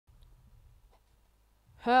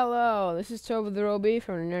Hello, this is tobitherobitv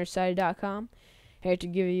from nerdside.com, here to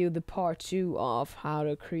give you the part 2 of how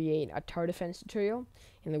to create a tower defense tutorial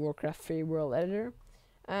in the Warcraft free world editor.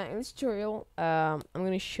 In this tutorial, I'm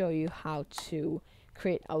going to show you how to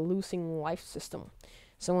create a losing life system.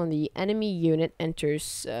 So when the enemy unit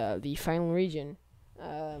enters the final region,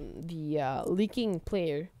 the leaking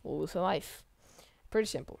player will lose a life. Pretty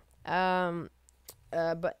simple. But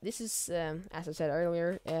this is, as I said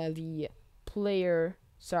earlier, the player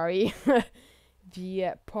sorry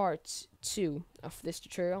the part 2 of this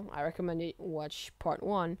tutorial. I recommend you watch part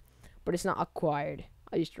 1, but it's not acquired.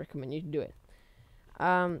 I just recommend you to do it.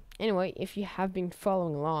 Anyway, if you have been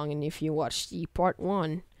following along and if you watch the part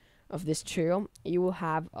 1 of this tutorial, you will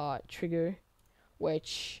have a trigger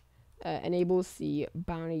which enables the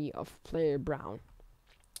bounty of player Brown.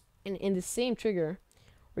 And in the same trigger,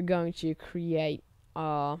 we're going to create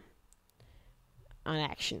an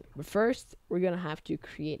action. But first, we're going to have to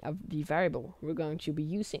create the variable we're going to be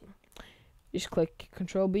using. Just click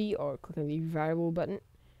Control B or click on the variable button.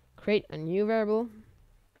 Create a new variable.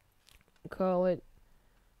 Call it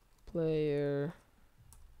player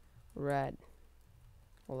red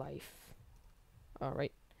life.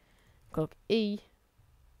 Alright. Click E.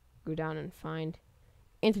 Go down and find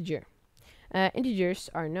integer.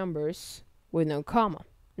 Integers are numbers with no comma,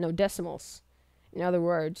 no decimals. In other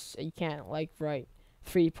words, you can't write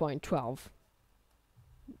 3.12.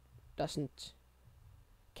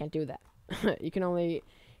 Can't do that. You can only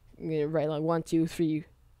write 1, 2, 3,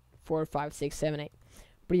 4, 5, 6, 7, 8.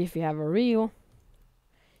 But if you have a real,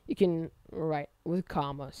 you can write with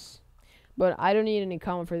commas. But I don't need any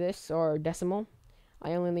comma for this or decimal.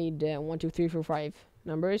 I only need 1, 2, 3, 4, 5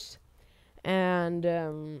 numbers. And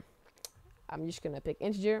I'm just gonna pick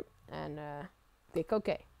integer and click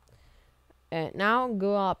OK. Now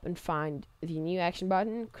go up and find the new action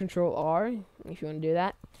button, Control R if you want to do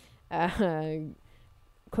that.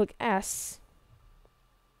 Click S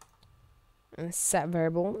and set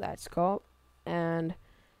variable, that's called, and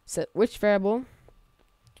set which variable.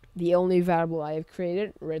 The only variable I have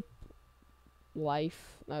created, red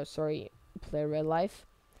life, player red life.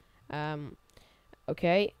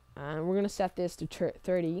 Okay, and we're gonna set this to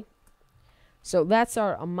 30. So that's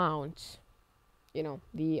our amount,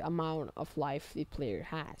 the amount of life the player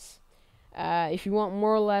has. If you want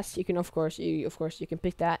more or less, you can of course you can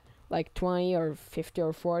pick that, like 20 or 50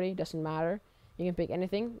 or 40, doesn't matter. You can pick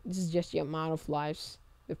anything. This is just the amount of lives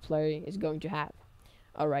the player is going to have.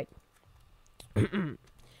 Alright.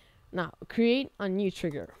 Now create a new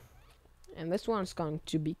trigger, and this one's going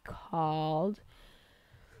to be called,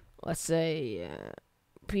 let's say,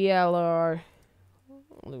 PLR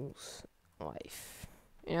lose life.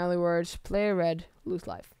 In other words, player red lose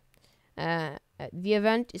life. The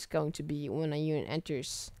event is going to be when a unit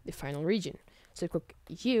enters the final region. So click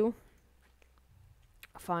U,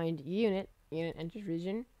 find unit enters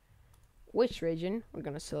region. Which region? We're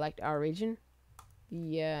gonna select our region,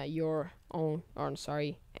 the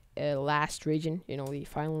last region, the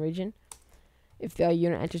final region. If the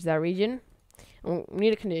unit enters that region, we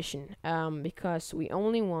need a condition, because we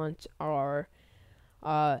only want our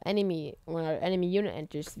enemy, when our enemy unit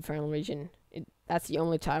enters the final region, that's the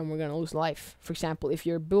only time we're gonna lose life. For example, if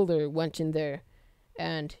your builder went in there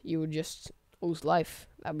and you would just lose life,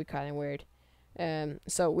 that'd be kind of weird.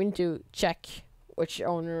 So we need to check which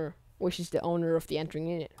is the owner of the entering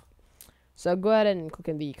unit. So go ahead and click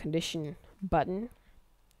on the condition button,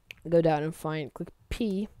 go down and click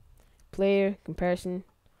P, player comparison,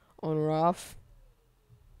 owner of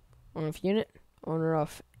unit, owner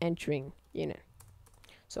of entering unit.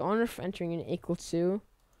 So owner of entering unit equal to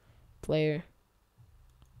player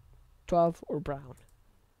 12 or Brown.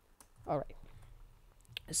 Alright.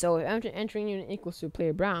 So if entering unit equals to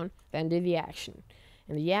player Brown, then do the action.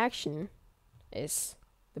 And the action is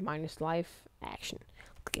the minus life action.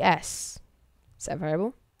 Click S, set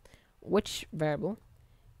variable. Which variable?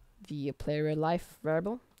 The player red life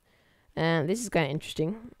variable. And this is kind of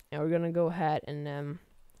interesting. And we're gonna go ahead and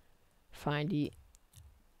find the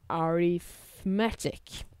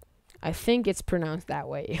arithmetic. I think it's pronounced that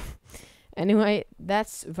way. Anyway,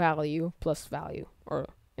 that's value plus value, or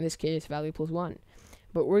in this case, value plus 1.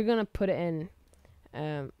 But we're gonna put it in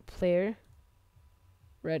player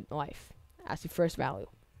red life as the first value,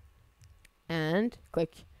 and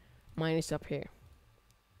click minus up here,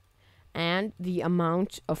 and the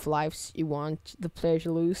amount of lives you want the player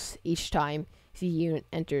to lose each time the unit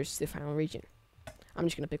enters the final region. I'm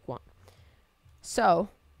just gonna pick 1. So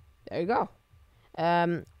there you go.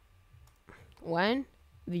 When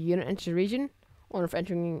the unit enters the region, owner of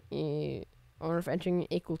entering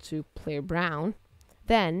equal to player Brown,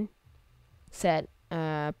 then set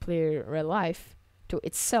player red life to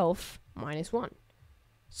itself -1.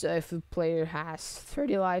 So if the player has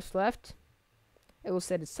 30 lives left, it will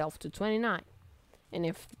set itself to 29. And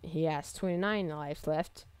if he has 29 lives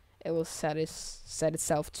left, it will set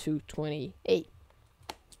itself to 28.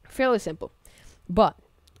 Fairly simple. But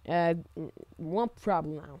one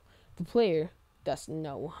problem now. The player doesn't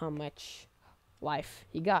know how much life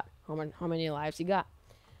he got, how many lives he got.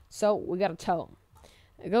 So we gotta tell him.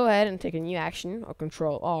 Go ahead and take a new action, or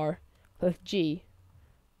Control R, click G,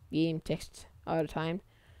 game text all the time,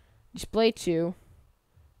 display to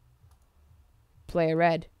player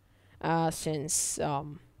red, since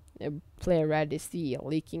player red is the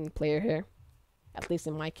leaking player here, at least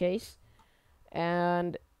in my case.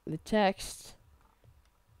 And the text,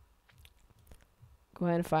 go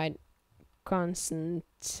ahead and find consonant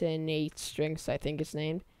strings, I think it's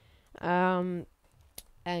named, and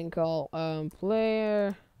call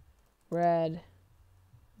player red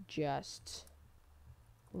just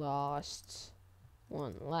lost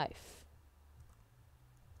 1 life,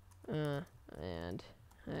 and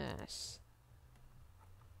has,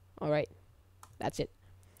 alright, that's it.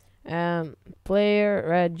 Player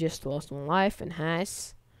red just lost 1 life and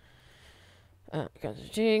has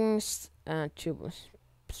strings, 2 plus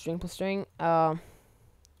string plus string. Go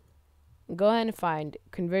ahead and find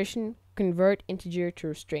convert integer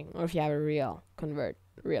to string, or if you have a real, convert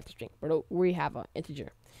real to string. But we have an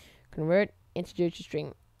integer. Convert integer to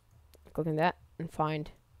string. Click on that and find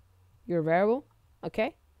your variable.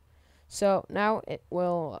 Okay. So now it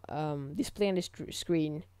will display on the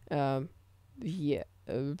screen the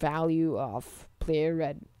value of player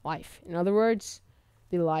red life. In other words,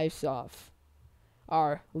 the lives of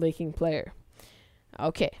our leaking player.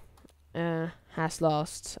 Okay. Has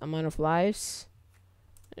lost amount of lives.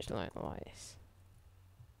 There's no lives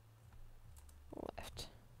left.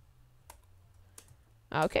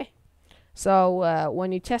 Okay. So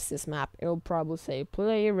when you test this map, it'll probably say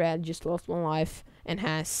player red just lost 1 life and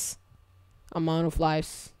has amount of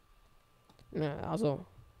lives. Also,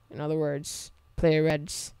 in other words, player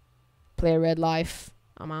red life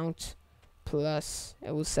amount plus,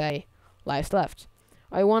 it will say lives left.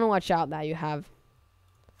 I want to watch out that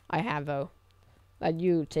that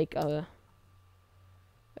you take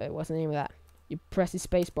what's the name of that? You press the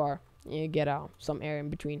space bar and you get some air in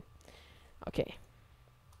between. Okay.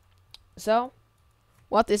 So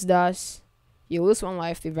what this does, you lose 1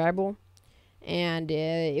 life, the variable, and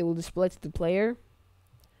it will display to the player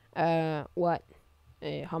how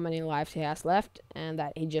many lives he has left, and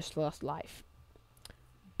that he just lost life.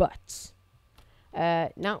 But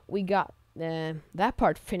now we got that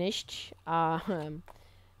part finished. Now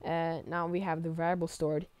we have the variable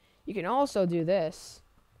stored. You can also do this.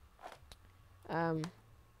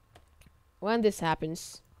 When this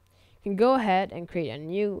happens, you can go ahead and create a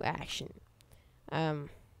new action, and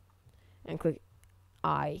click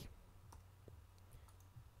I.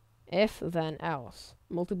 If then else,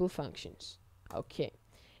 multiple functions. Okay,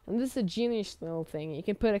 and this is a genius little thing. You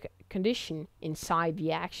can put a condition inside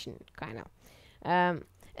the action, kind of.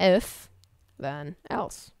 If then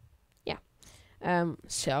else. Yeah.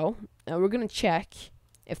 So we're gonna check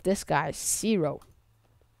if this guy's 0.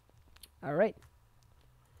 All right.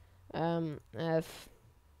 If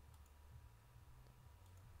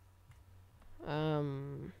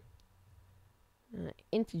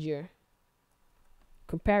integer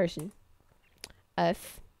comparison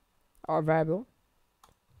f our variable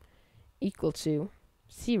equal to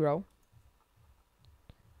 0.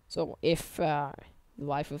 So if the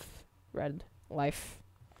life of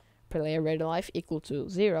player red life equal to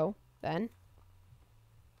 0, then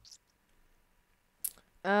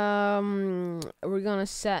we're gonna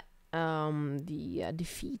set the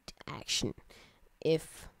defeat action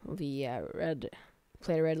if the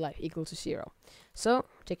player red life equal to 0. So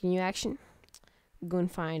take a new action, go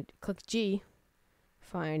and click G,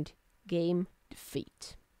 find game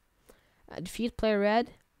defeat. Defeat player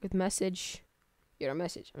red with message. Your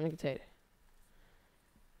message. I'm gonna tell you.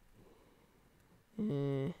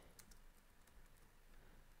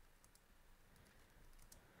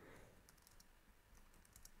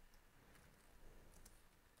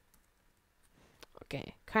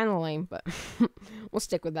 Okay, kind of lame, but we'll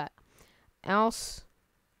stick with that. Else,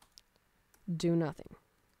 do nothing.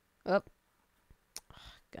 Oh,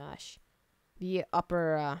 gosh, the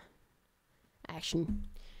upper action.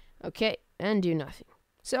 Okay, and do nothing.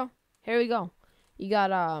 So here we go. You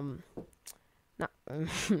got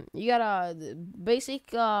you got a basic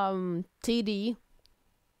TD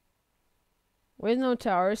with no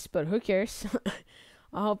towers, but who cares?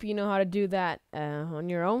 I hope you know how to do that on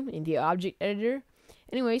your own in the object editor.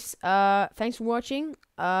 Anyways, thanks for watching.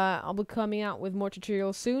 I'll be coming out with more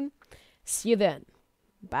tutorials soon. See you then.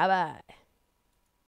 Bye bye.